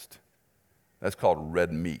convinced. That's called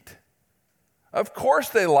red meat. Of course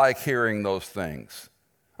they like hearing those things.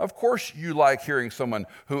 Of course you like hearing someone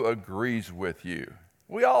who agrees with you.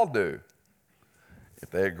 We all do.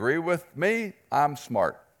 If they agree with me, I'm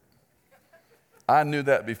smart. I knew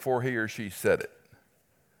that before he or she said it.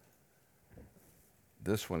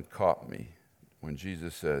 This one caught me when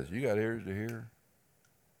Jesus says, you got ears to hear?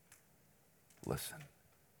 Listen.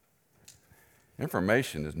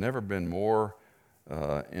 Information has never been more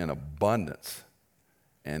in abundance,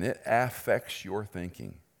 and it affects your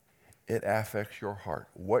thinking. It affects your heart.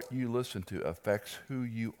 What you listen to affects who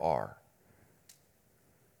you are.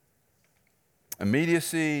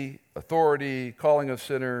 Immediacy, authority, calling of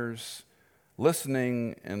sinners,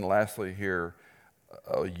 listening, and lastly here,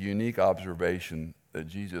 a unique observation that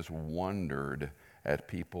Jesus wondered at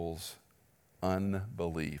people's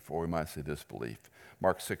unbelief, or we might say disbelief.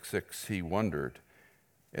 Mark 6:6, he wondered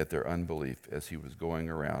at their unbelief as he was going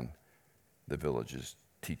around the villages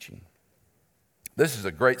teaching. This is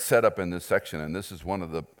a great setup in this section, and this is one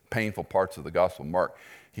of the painful parts of the Gospel of Mark.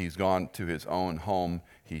 He's gone to his own home.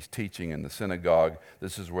 He's teaching in the synagogue.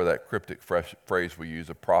 This is where that cryptic phrase we use,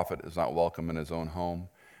 a prophet is not welcome in his own home.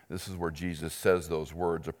 This is where Jesus says those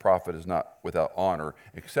words, a prophet is not without honor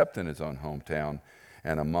except in his own hometown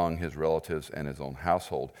and among his relatives and his own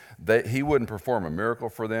household. He wouldn't perform a miracle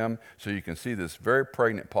for them, so you can see this very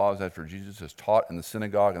pregnant pause after Jesus has taught in the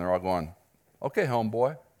synagogue, and they're all going, okay,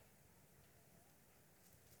 homeboy,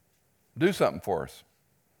 do something for us.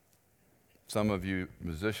 Some of you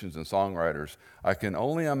musicians and songwriters, I can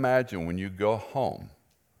only imagine when you go home,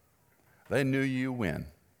 they knew you when.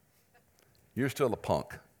 You're still a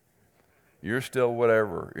punk. You're still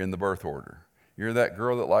whatever in the birth order. You're that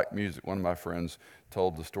girl that liked music. One of my friends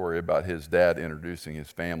told the story about his dad introducing his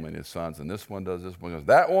family and his sons, and this one does this one. Goes,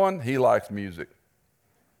 that one, he likes music.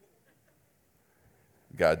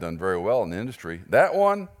 The guy done very well in the industry. That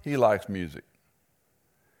one, he likes music.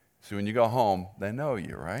 So when you go home, they know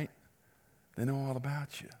you, right? They know all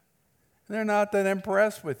about you. And they're not that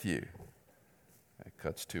impressed with you. It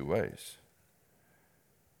cuts two ways.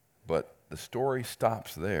 But the story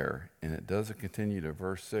stops there, and it doesn't continue to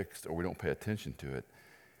verse 6, or we don't pay attention to it.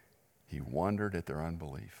 He wondered at their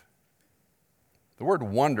unbelief. The word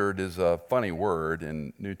wondered is a funny word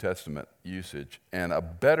in New Testament usage, and a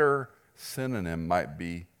better synonym might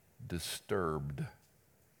be disturbed.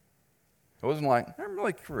 It wasn't like, I'm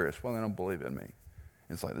really curious, well, they don't believe in me.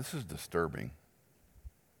 It's like, this is disturbing.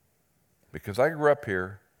 Because I grew up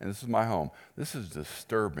here, and this is my home. This is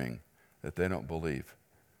disturbing that they don't believe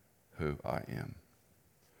who I am.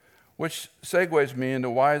 Which segues me into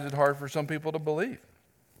why is it hard for some people to believe?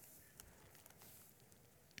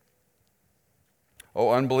 Oh,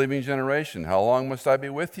 unbelieving generation, how long must I be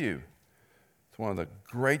with you? It's one of the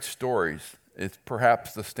great stories. It's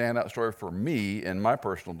perhaps the standout story for me in my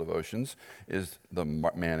personal devotions is the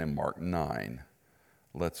man in Mark 9.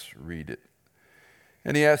 Let's read it.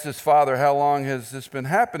 And he asked his father, how long has this been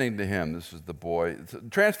happening to him? This is the boy.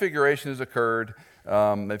 Transfiguration has occurred.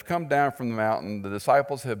 They've come down from the mountain. The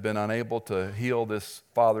disciples have been unable to heal this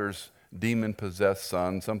father's demon-possessed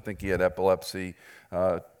son. Some think he had epilepsy.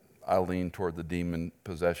 I lean toward the demon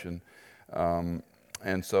possession.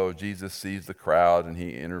 And so Jesus sees the crowd and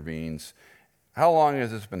he intervenes. How long has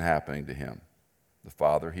this been happening to him? The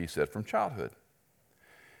father, he said, from childhood.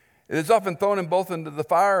 It has often thrown him both into the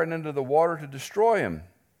fire and into the water to destroy him.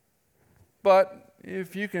 But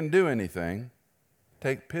if you can do anything,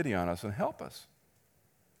 take pity on us and help us.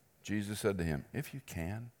 Jesus said to him, if you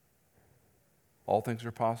can, all things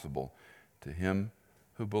are possible to him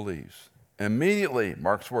who believes. Immediately,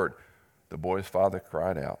 Mark's word, the boy's father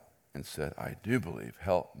cried out and said, I do believe,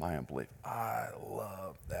 help my unbelief. I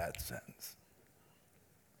love that sentence.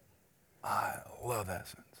 I love that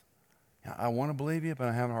sentence. I want to believe you, but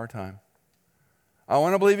I'm having a hard time. I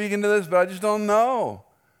want to believe you can do this, but I just don't know.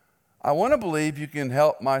 I want to believe you can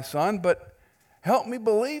help my son, but help me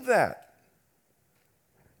believe that.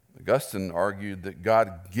 Augustine argued that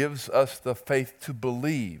God gives us the faith to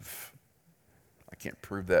believe. I can't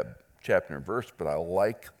prove that chapter and verse, but I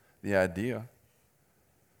like the idea.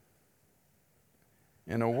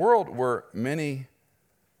 In a world where many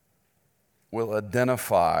will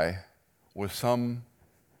identify with some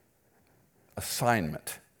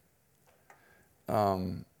assignment, what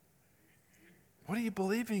are you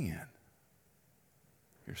believing in?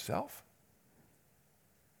 Yourself?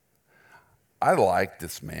 I like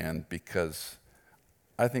this man because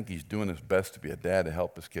I think he's doing his best to be a dad to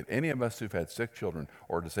help his kid. Any of us who've had sick children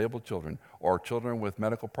or disabled children or children with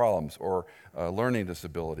medical problems or learning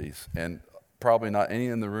disabilities, and probably not any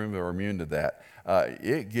in the room are immune to that,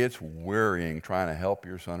 it gets wearying trying to help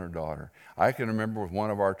your son or daughter. I can remember with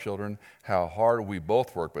one of our children how hard we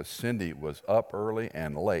both worked, but Cindy was up early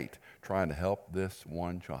and late trying to help this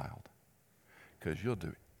one child, because you'll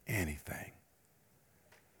do anything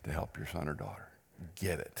to help your son or daughter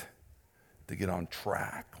get it, to get on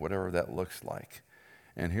track, whatever that looks like.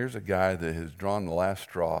 And here's a guy that has drawn the last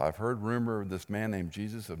straw. I've heard rumor of this man named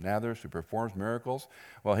Jesus of Nazareth who performs miracles.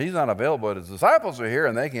 Well, he's not available, but his disciples are here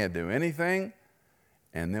and they can't do anything.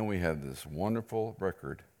 And then we have this wonderful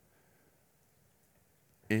record.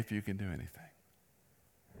 If you can do anything.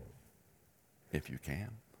 If you can.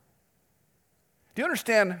 Do you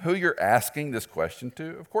understand who you're asking this question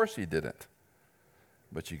to? Of course he didn't.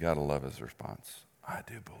 But you got to love his response. I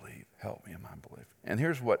do believe. Help me in my belief. And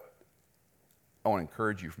here's what I want to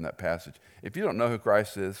encourage you from that passage. If you don't know who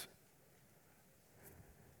Christ is,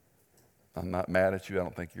 I'm not mad at you. I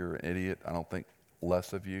don't think you're an idiot. I don't think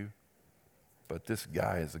less of you. But this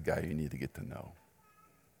guy is a guy you need to get to know.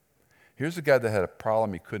 Here's a guy that had a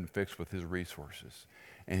problem he couldn't fix with his resources.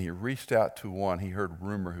 And he reached out to one he heard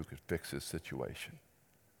rumor who could fix his situation.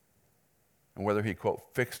 And whether he, quote,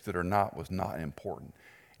 fixed it or not was not important.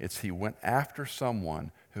 It's he went after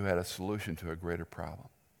someone who had a solution to a greater problem.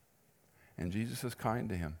 And Jesus is kind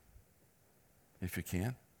to him, if you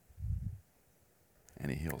can. And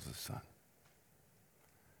he heals his son.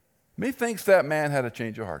 Methinks that man had a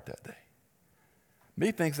change of heart that day.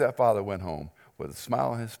 Methinks that father went home with a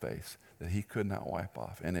smile on his face that he could not wipe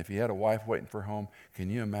off. And if he had a wife waiting for home, can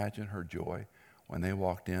you imagine her joy when they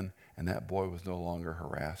walked in and that boy was no longer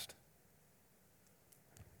harassed?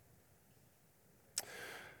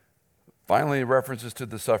 Finally, references to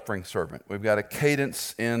the suffering servant. We've got a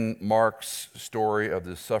cadence in Mark's story of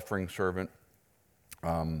the suffering servant.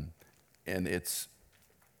 And it's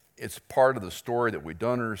part of the story that we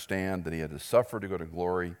don't understand, that he had to suffer to go to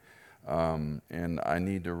glory. And I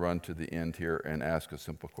need to run to the end here and ask a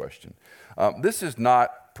simple question. This is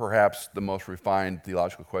not perhaps the most refined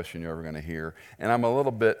theological question you're ever going to hear. And I'm a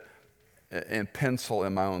little bit in pencil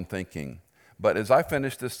in my own thinking. But as I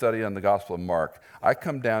finish this study on the Gospel of Mark, I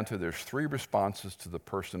come down to there's 3 responses to the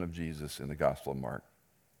person of Jesus in the Gospel of Mark.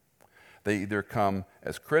 They either come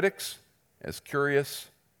as critics, as curious,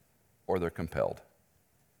 or they're compelled.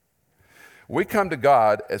 We come to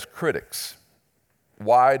God as critics.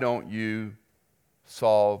 Why don't you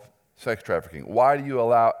solve sex trafficking? Why do you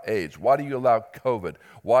allow AIDS? Why do you allow COVID?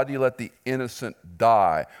 Why do you let the innocent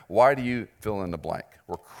die? Why do you fill in the blank?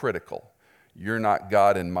 We're critical. You're not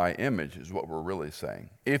God in my image is what we're really saying.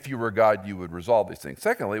 If you were God, you would resolve these things.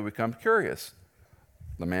 Secondly, we come curious.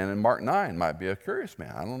 The man in Mark 9 might be a curious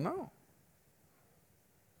man. I don't know.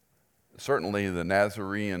 Certainly the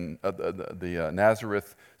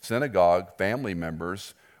Nazareth synagogue family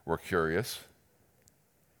members were curious.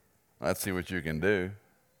 Let's see what you can do.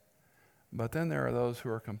 But then there are those who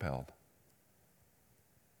are compelled.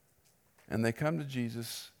 And they come to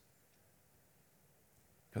Jesus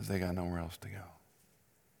because they got nowhere else to go.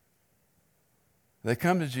 They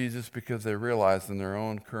come to Jesus because they realize in their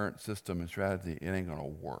own current system and strategy, it ain't going to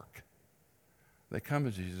work. They come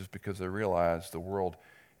to Jesus because they realize the world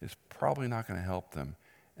is probably not going to help them,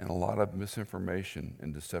 and a lot of misinformation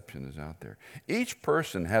and deception is out there. Each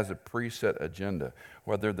person has a preset agenda,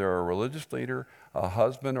 whether they're a religious leader, a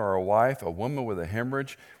husband or a wife, a woman with a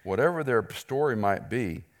hemorrhage, whatever their story might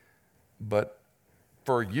be. But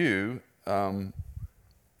for you,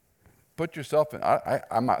 put yourself in,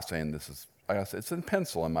 I'm not saying this is, like I said, it's in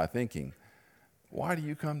pencil in my thinking. Why do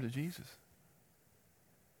you come to Jesus?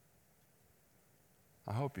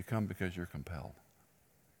 I hope you come because you're compelled.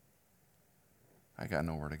 I got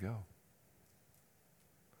nowhere to go.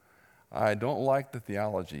 I don't like the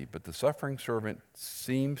theology, but the suffering servant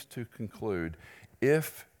seems to conclude,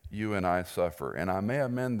 if you and I suffer, and I may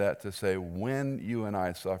amend that to say, when you and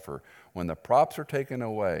I suffer, when the props are taken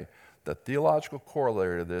away, the theological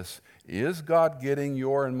corollary to this is God getting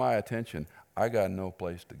your and my attention. I got no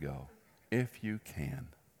place to go. If you can,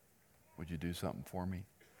 would you do something for me?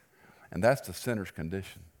 And that's the sinner's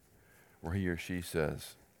condition, where he or she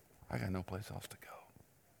says, I got no place else to go.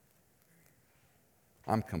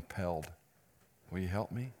 I'm compelled. Will you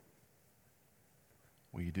help me?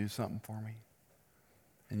 Will you do something for me?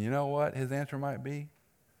 And you know what his answer might be?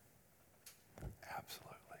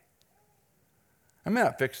 Absolutely. I may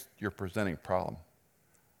not fix your presenting problem,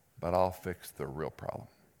 but I'll fix the real problem.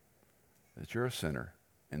 That you're a sinner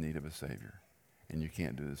in need of a Savior, and you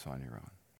can't do this on your own.